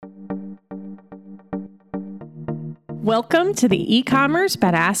Welcome to the eCommerce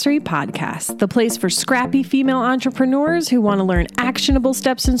Badassery Podcast, the place for scrappy female entrepreneurs who want to learn actionable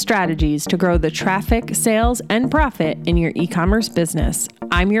steps and strategies to grow the traffic, sales, and profit in your e-commerce business.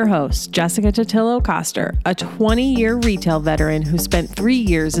 I'm your host, Jessica Totillo-Coster, a 20-year retail veteran who spent 3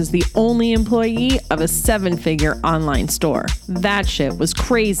 years as the only employee of a 7-figure online store. That shit was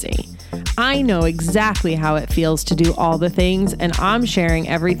crazy. I know exactly how it feels to do all the things, and I'm sharing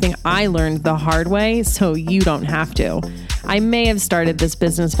everything I learned the hard way so you don't have to. I may have started this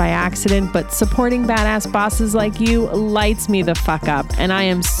business by accident, but supporting badass bosses like you lights me the fuck up, and I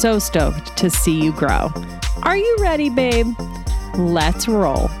am so stoked to see you grow. Are you ready, babe? Let's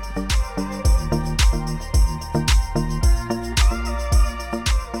roll.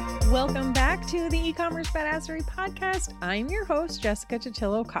 Welcome back to the eCommerce Badassery Podcast. I'm your host, Jessica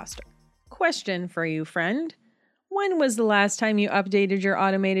Totillo-Coster. Question for you, friend. When was the last time you updated your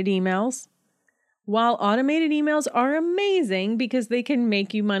automated emails? While automated emails are amazing because they can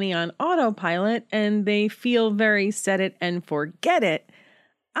make you money on autopilot and they feel very set it and forget it,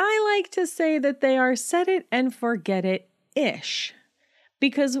 I like to say that they are set it and forget it-ish.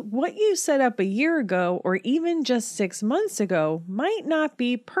 Because what you set up a year ago or even just 6 months ago might not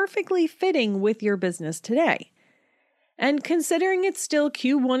be perfectly fitting with your business today. And considering it's still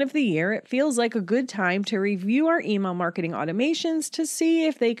Q1 of the year, it feels like a good time to review our email marketing automations to see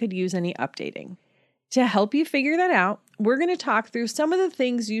if they could use any updating. To help you figure that out, we're going to talk through some of the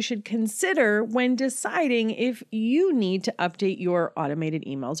things you should consider when deciding if you need to update your automated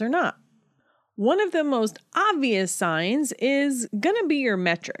emails or not. One of the most obvious signs is going to be your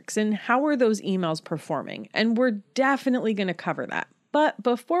metrics and how are those emails performing, and we're definitely going to cover that. But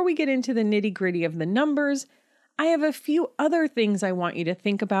before we get into the nitty-gritty of the numbers, I have a few other things I want you to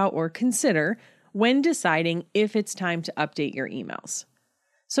think about or consider when deciding if it's time to update your emails.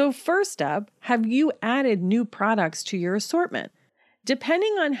 So first up, have you added new products to your assortment?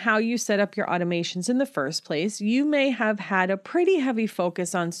 Depending on how you set up your automations in the first place, you may have had a pretty heavy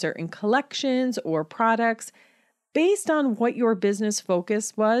focus on certain collections or products based on what your business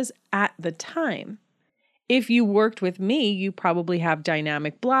focus was at the time. If you worked with me, you probably have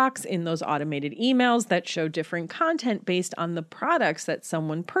dynamic blocks in those automated emails that show different content based on the products that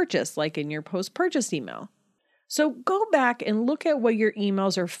someone purchased, like in your post-purchase email. So go back and look at what your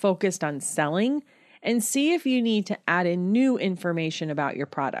emails are focused on selling and see if you need to add in new information about your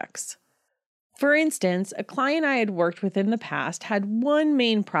products. For instance, a client I had worked with in the past had one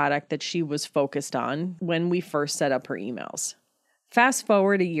main product that she was focused on when we first set up her emails. Fast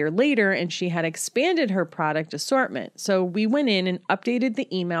forward a year later, and she had expanded her product assortment. So we went in and updated the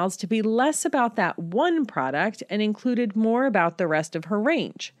emails to be less about that one product and included more about the rest of her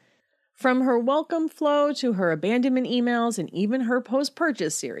range. From her welcome flow to her abandonment emails and even her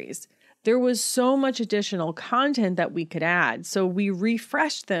post-purchase series, there was so much additional content that we could add. So we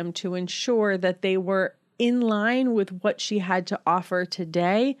refreshed them to ensure that they were in line with what she had to offer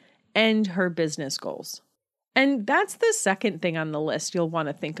today and her business goals. And that's the second thing on the list you'll want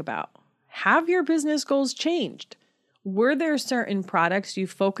to think about. Have your business goals changed? Were there certain products you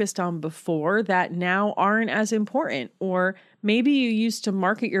focused on before that now aren't as important? Or maybe you used to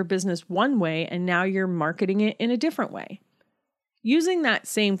market your business one way and now you're marketing it in a different way. Using that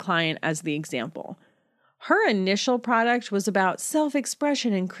same client as the example, her initial product was about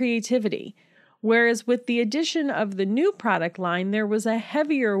self-expression and creativity, whereas with the addition of the new product line, there was a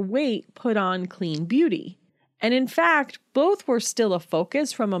heavier weight put on clean beauty. And in fact, both were still a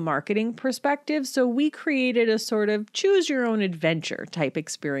focus from a marketing perspective, so we created a sort of choose your own adventure type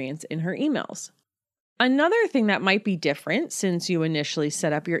experience in her emails. Another thing that might be different since you initially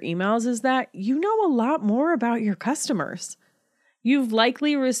set up your emails is that you know a lot more about your customers. You've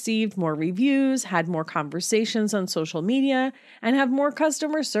likely received more reviews, had more conversations on social media, and have more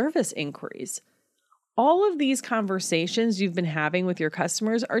customer service inquiries. All of these conversations you've been having with your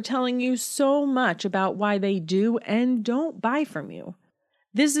customers are telling you so much about why they do and don't buy from you.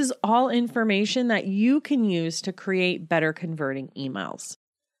 This is all information that you can use to create better converting emails.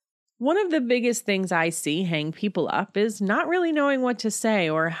 One of the biggest things I see hang people up is not really knowing what to say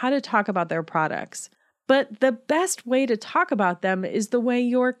or how to talk about their products. But the best way to talk about them is the way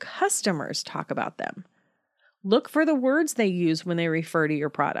your customers talk about them. Look for the words they use when they refer to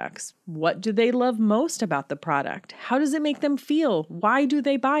your products. What do they love most about the product? How does it make them feel? Why do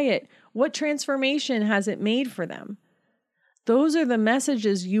they buy it? What transformation has it made for them? Those are the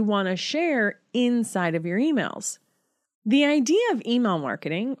messages you want to share inside of your emails. The idea of email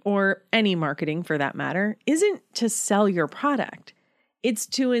marketing, or any marketing for that matter, isn't to sell your product. It's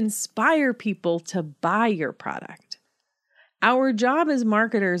to inspire people to buy your product. Our job as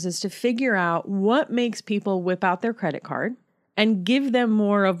marketers is to figure out what makes people whip out their credit card and give them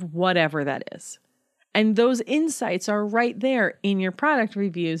more of whatever that is. And those insights are right there in your product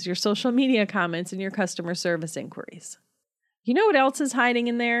reviews, your social media comments, and your customer service inquiries. You know what else is hiding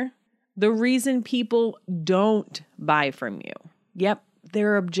in there? The reason people don't buy from you. Yep,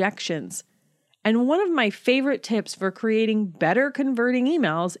 their objections. And one of my favorite tips for creating better converting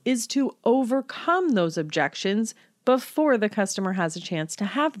emails is to overcome those objections before the customer has a chance to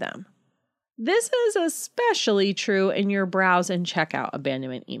have them. This is especially true in your browse and checkout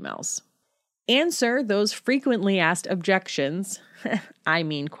abandonment emails. Answer those frequently asked objections, I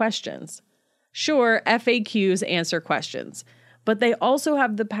mean questions. Sure, FAQs answer questions, but they also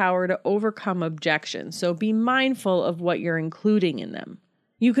have the power to overcome objections, so be mindful of what you're including in them.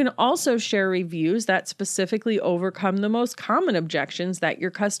 You can also share reviews that specifically overcome the most common objections that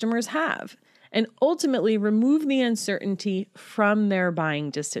your customers have, and ultimately remove the uncertainty from their buying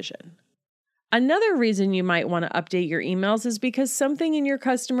decision. Another reason you might want to update your emails is because something in your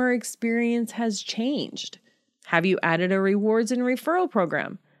customer experience has changed. Have you added a rewards and referral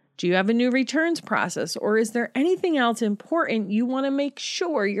program? Do you have a new returns process? Or is there anything else important you want to make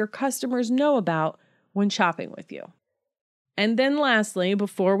sure your customers know about when shopping with you? And then lastly,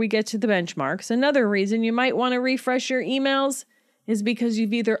 before we get to the benchmarks, another reason you might want to refresh your emails is because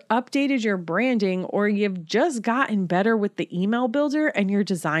you've either updated your branding or you've just gotten better with the email builder and your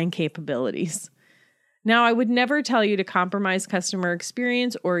design capabilities. Now, I would never tell you to compromise customer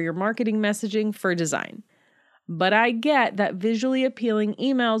experience or your marketing messaging for design, but I get that visually appealing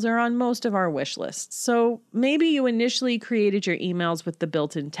emails are on most of our wish lists. So maybe you initially created your emails with the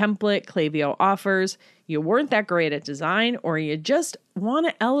built-in template Klaviyo offers, you weren't that great at design, or you just want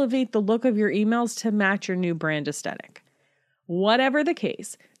to elevate the look of your emails to match your new brand aesthetic. Whatever the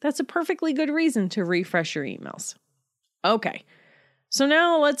case, that's a perfectly good reason to refresh your emails. Okay, so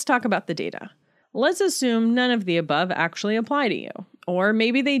now let's talk about the data. Let's assume none of the above actually apply to you. Or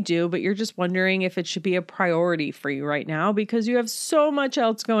maybe they do, but you're just wondering if it should be a priority for you right now because you have so much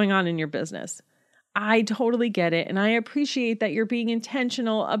else going on in your business. I totally get it, and I appreciate that you're being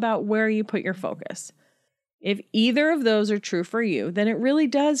intentional about where you put your focus. If either of those are true for you, then it really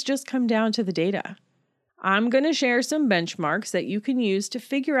does just come down to the data. I'm going to share some benchmarks that you can use to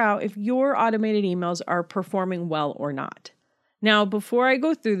figure out if your automated emails are performing well or not. Now, before I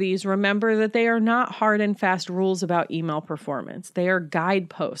go through these, remember that they are not hard and fast rules about email performance. They are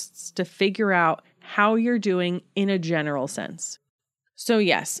guideposts to figure out how you're doing in a general sense. So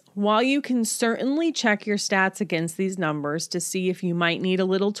yes, while you can certainly check your stats against these numbers to see if you might need a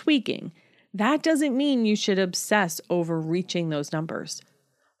little tweaking, that doesn't mean you should obsess over reaching those numbers.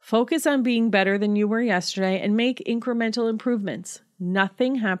 Focus on being better than you were yesterday and make incremental improvements.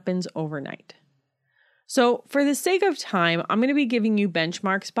 Nothing happens overnight. So for the sake of time, I'm going to be giving you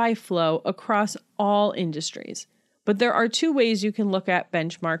benchmarks by flow across all industries. But there are two ways you can look at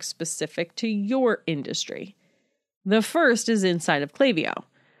benchmarks specific to your industry. The first is inside of Klaviyo.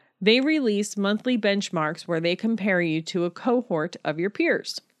 They release monthly benchmarks where they compare you to a cohort of your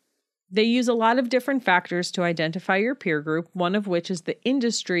peers. They use a lot of different factors to identify your peer group, one of which is the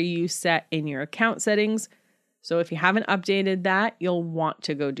industry you set in your account settings. So if you haven't updated that, you'll want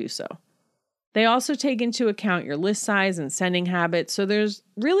to go do so. They also take into account your list size and sending habits, so there's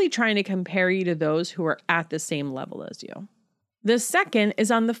really trying to compare you to those who are at the same level as you. The second is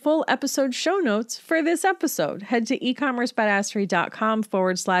on the full episode show notes for this episode. Head to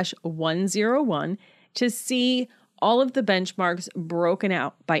ecommercebadassery.com/101 to see all of the benchmarks broken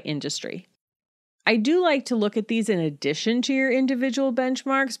out by industry. I do like to look at these in addition to your individual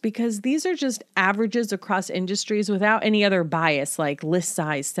benchmarks because these are just averages across industries without any other bias like list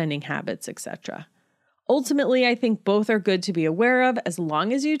size, sending habits, etc. Ultimately, I think both are good to be aware of as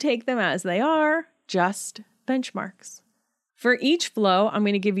long as you take them as they are, just benchmarks. For each flow, I'm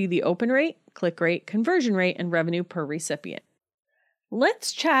going to give you the open rate, click rate, conversion rate, and revenue per recipient.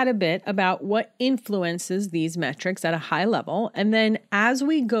 Let's chat a bit about what influences these metrics at a high level, and then as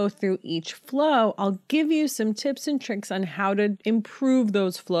we go through each flow, I'll give you some tips and tricks on how to improve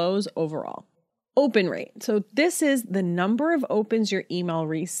those flows overall. Open rate. So this is the number of opens your email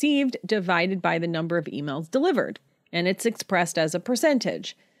received divided by the number of emails delivered, and it's expressed as a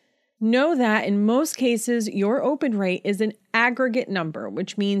percentage. Know that in most cases, your open rate is an aggregate number,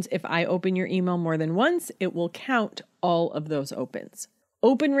 which means if I open your email more than once, it will count all of those opens.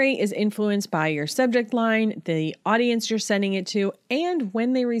 Open rate is influenced by your subject line, the audience you're sending it to, and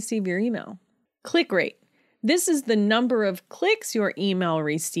when they receive your email. Click rate. This is the number of clicks your email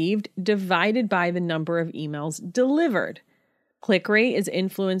received divided by the number of emails delivered. Click rate is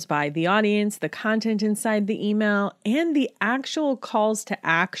influenced by the audience, the content inside the email, and the actual calls to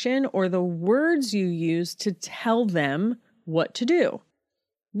action or the words you use to tell them what to do.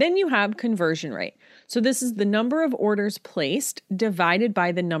 Then you have conversion rate. So this is the number of orders placed divided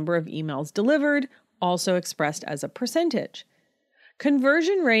by the number of emails delivered, also expressed as a percentage.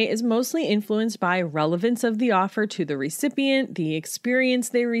 Conversion rate is mostly influenced by relevance of the offer to the recipient, the experience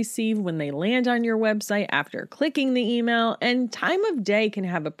they receive when they land on your website after clicking the email, and time of day can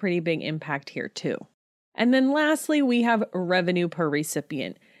have a pretty big impact here too. And then lastly, we have revenue per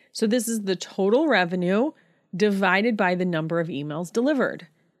recipient. So this is the total revenue divided by the number of emails delivered.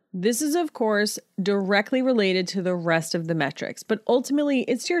 This is, of course, directly related to the rest of the metrics, but ultimately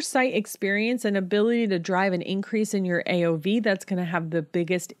it's your site experience and ability to drive an increase in your AOV that's going to have the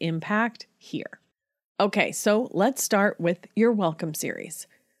biggest impact here. Okay, so let's start with your welcome series.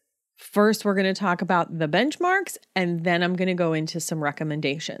 First, we're going to talk about the benchmarks, and then I'm going to go into some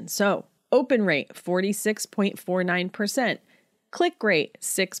recommendations. So, open rate, 46.49%. Click rate,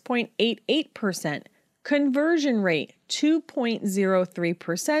 6.88%. Conversion rate,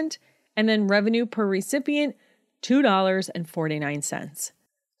 2.03%, and then revenue per recipient, $2.49.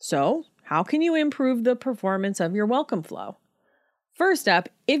 So, how can you improve the performance of your welcome flow? First up,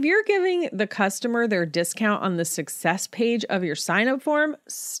 if you're giving the customer their discount on the success page of your sign-up form,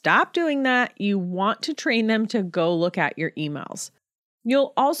 stop doing that. You want to train them to go look at your emails.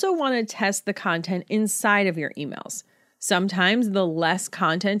 You'll also want to test the content inside of your emails. Sometimes the less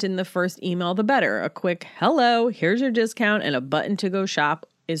content in the first email, the better. A quick, hello, here's your discount, and a button to go shop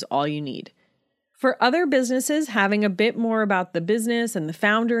is all you need. For other businesses, having a bit more about the business and the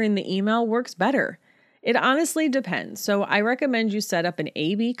founder in the email works better. It honestly depends, so I recommend you set up an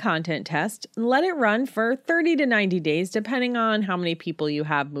A/B content test and let it run for 30 to 90 days, depending on how many people you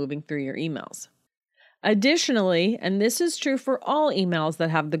have moving through your emails. Additionally, and this is true for all emails that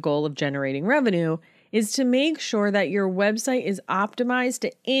have the goal of generating revenue, is to make sure that your website is optimized to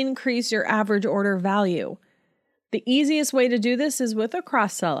increase your average order value. The easiest way to do this is with a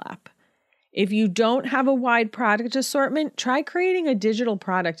cross-sell app. If you don't have a wide product assortment, try creating a digital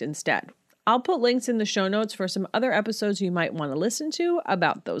product instead. I'll put links in the show notes for some other episodes you might want to listen to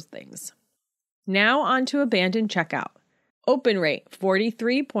about those things. Now on to abandoned checkout. Open rate,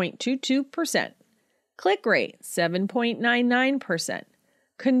 43.22%. Click rate, 7.99%.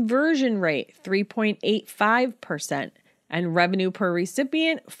 Conversion rate, 3.85%, and revenue per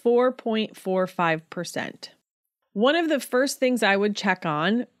recipient, 4.45%. One of the first things I would check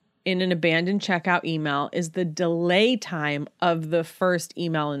on in an abandoned checkout email is the delay time of the first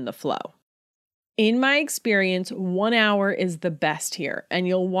email in the flow. In my experience, 1 hour is the best here, and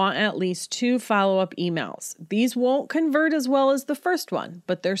you'll want at least 2 follow-up emails. These won't convert as well as the first one,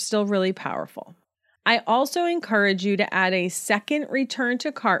 but they're still really powerful. I also encourage you to add a second return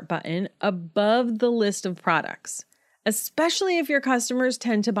to cart button above the list of products, especially if your customers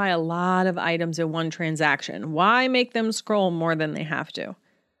tend to buy a lot of items in one transaction. Why make them scroll more than they have to?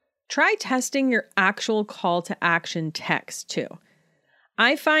 Try testing your actual call to action text too.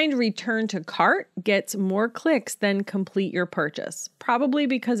 I find return to cart gets more clicks than complete your purchase, probably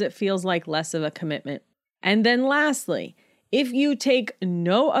because it feels like less of a commitment. And then lastly, if you take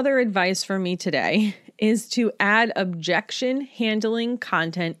no other advice from me today, is to add objection handling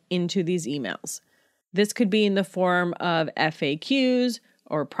content into these emails. This could be in the form of FAQs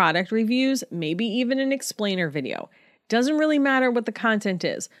or product reviews, maybe even an explainer video. Doesn't really matter what the content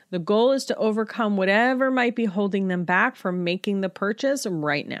is. The goal is to overcome whatever might be holding them back from making the purchase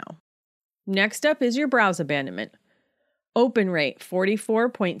right now. Next up is your browse abandonment. Open rate,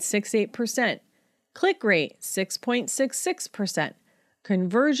 44.68%. Click rate, 6.66%.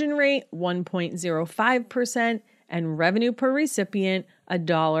 Conversion rate, 1.05%. And revenue per recipient,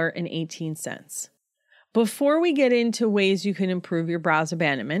 $1.18. Before we get into ways you can improve your browse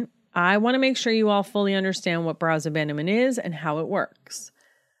abandonment, I want to make sure you all fully understand what browse abandonment is and how it works.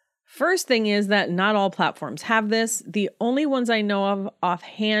 First thing is that not all platforms have this. The only ones I know of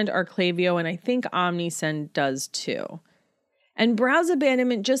offhand are Klaviyo, and I think OmniSend does too. And browse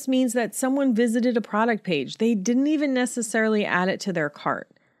abandonment just means that someone visited a product page. They didn't even necessarily add it to their cart.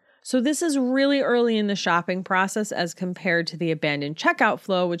 So this is really early in the shopping process as compared to the abandoned checkout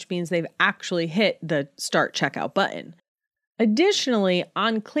flow, which means they've actually hit the start checkout button. Additionally,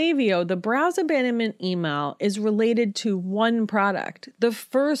 on Klaviyo, the browse abandonment email is related to one product, the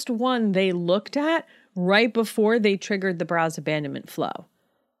first one they looked at right before they triggered the browse abandonment flow.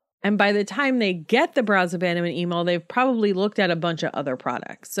 And by the time they get the browse abandonment email, they've probably looked at a bunch of other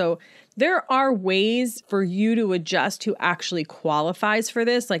products. So there are ways for you to adjust who actually qualifies for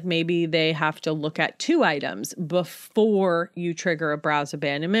this. Like maybe they have to look at 2 items before you trigger a browse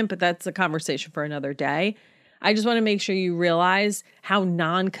abandonment, but that's a conversation for another day. I just want to make sure you realize how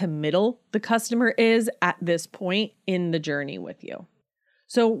non-committal the customer is at this point in the journey with you.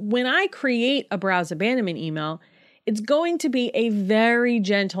 So when I create a browse abandonment email, it's going to be a very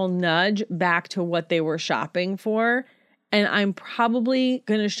gentle nudge back to what they were shopping for. And I'm probably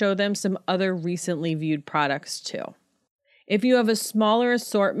going to show them some other recently viewed products too. If you have a smaller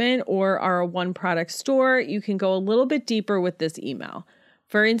assortment or are a one product store, you can go a little bit deeper with this email.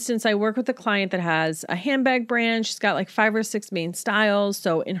 For instance, I work with a client that has a handbag brand. She's got like 5 or 6 main styles.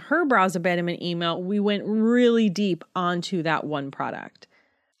 So in her browse abandonment email, we went really deep onto that one product.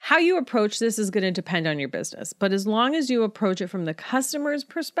 How you approach this is going to depend on your business, but as long as you approach it from the customer's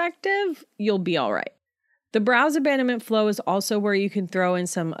perspective, you'll be all right. The browse abandonment flow is also where you can throw in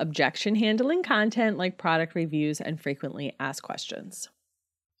some objection handling content like product reviews and frequently asked questions.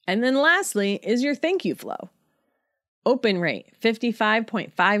 And then lastly is your thank you flow. Open rate,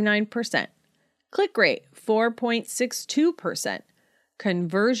 55.59%. Click rate, 4.62%.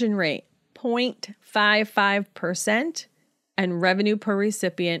 Conversion rate, 0.55%. And revenue per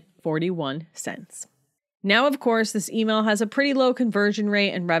recipient, 41 cents. Now, of course, this email has a pretty low conversion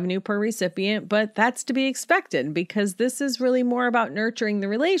rate and revenue per recipient, but that's to be expected because this is really more about nurturing the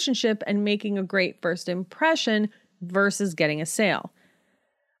relationship and making a great first impression versus getting a sale.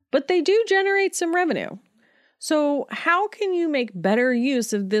 But they do generate some revenue. So how can you make better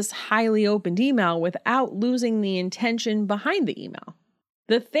use of this highly opened email without losing the intention behind the email?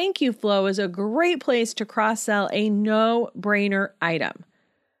 The thank you flow is a great place to cross-sell a no-brainer item.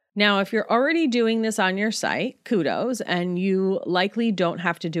 Now, if you're already doing this on your site, kudos, and you likely don't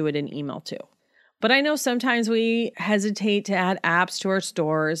have to do it in email too. But I know sometimes we hesitate to add apps to our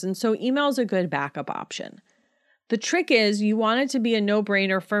stores, and so email is a good backup option. The trick is you want it to be a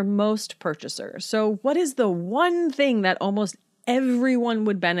no-brainer for most purchasers. So what is the one thing that almost everyone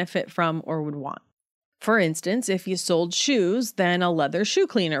would benefit from or would want? For instance, if you sold shoes, then a leather shoe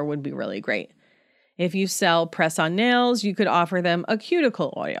cleaner would be really great. If you sell press-on nails, you could offer them a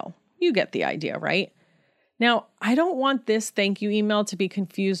cuticle oil. You get the idea, right? Now, I don't want this thank you email to be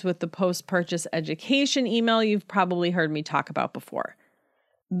confused with the post-purchase education email you've probably heard me talk about before.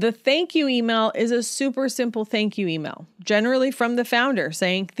 The thank you email is a super simple thank you email, generally from the founder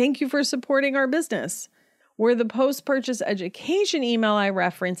saying, "Thank you for supporting our business." Where the post-purchase education email I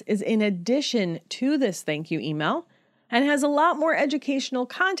reference is in addition to this thank you email and has a lot more educational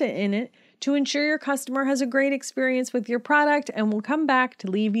content in it to ensure your customer has a great experience with your product and will come back to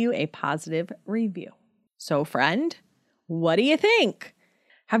leave you a positive review. So friend, what do you think?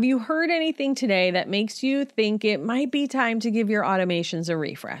 Have you heard anything today that makes you think it might be time to give your automations a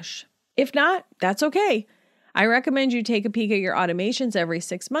refresh? If not, that's okay. I recommend you take a peek at your automations every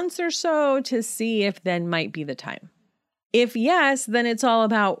 6 months or so to see if then might be the time. If yes, then it's all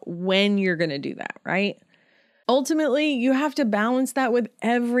about when you're going to do that, right? Ultimately, you have to balance that with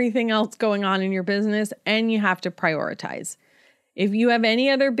everything else going on in your business and you have to prioritize. If you have any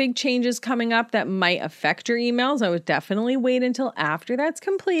other big changes coming up that might affect your emails, I would definitely wait until after that's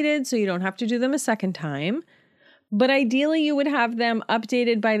completed so you don't have to do them a second time. But ideally, you would have them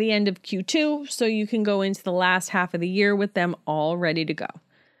updated by the end of Q2 so you can go into the last half of the year with them all ready to go.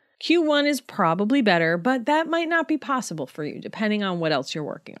 Q1 is probably better, but that might not be possible for you depending on what else you're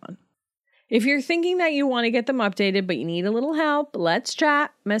working on. If you're thinking that you want to get them updated, but you need a little help, let's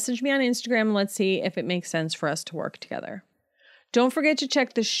chat. Message me on Instagram and let's see if it makes sense for us to work together. Don't forget to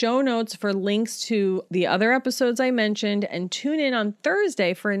check the show notes for links to the other episodes I mentioned and tune in on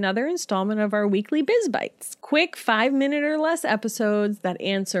Thursday for another installment of our weekly Biz Bites. Quick 5-minute or less episodes that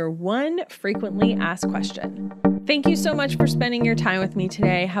answer one frequently asked question. Thank you so much for spending your time with me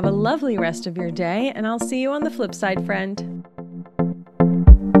today. Have a lovely rest of your day, and I'll see you on the flip side, friend.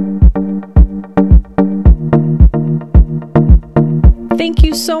 Thank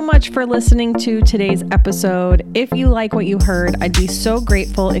you so much for listening to today's episode. If you like what you heard, I'd be so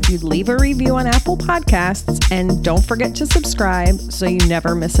grateful if you'd leave a review on Apple Podcasts, and don't forget to subscribe so you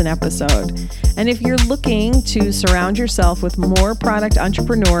never miss an episode. And if you're looking to surround yourself with more product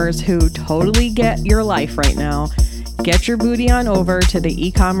entrepreneurs who totally get your life right now, get your booty on over to the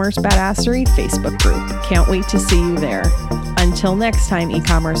eCommerce Badassery Facebook group. Can't wait to see you there. Until next time,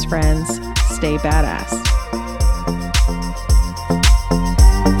 e-commerce friends, stay badass.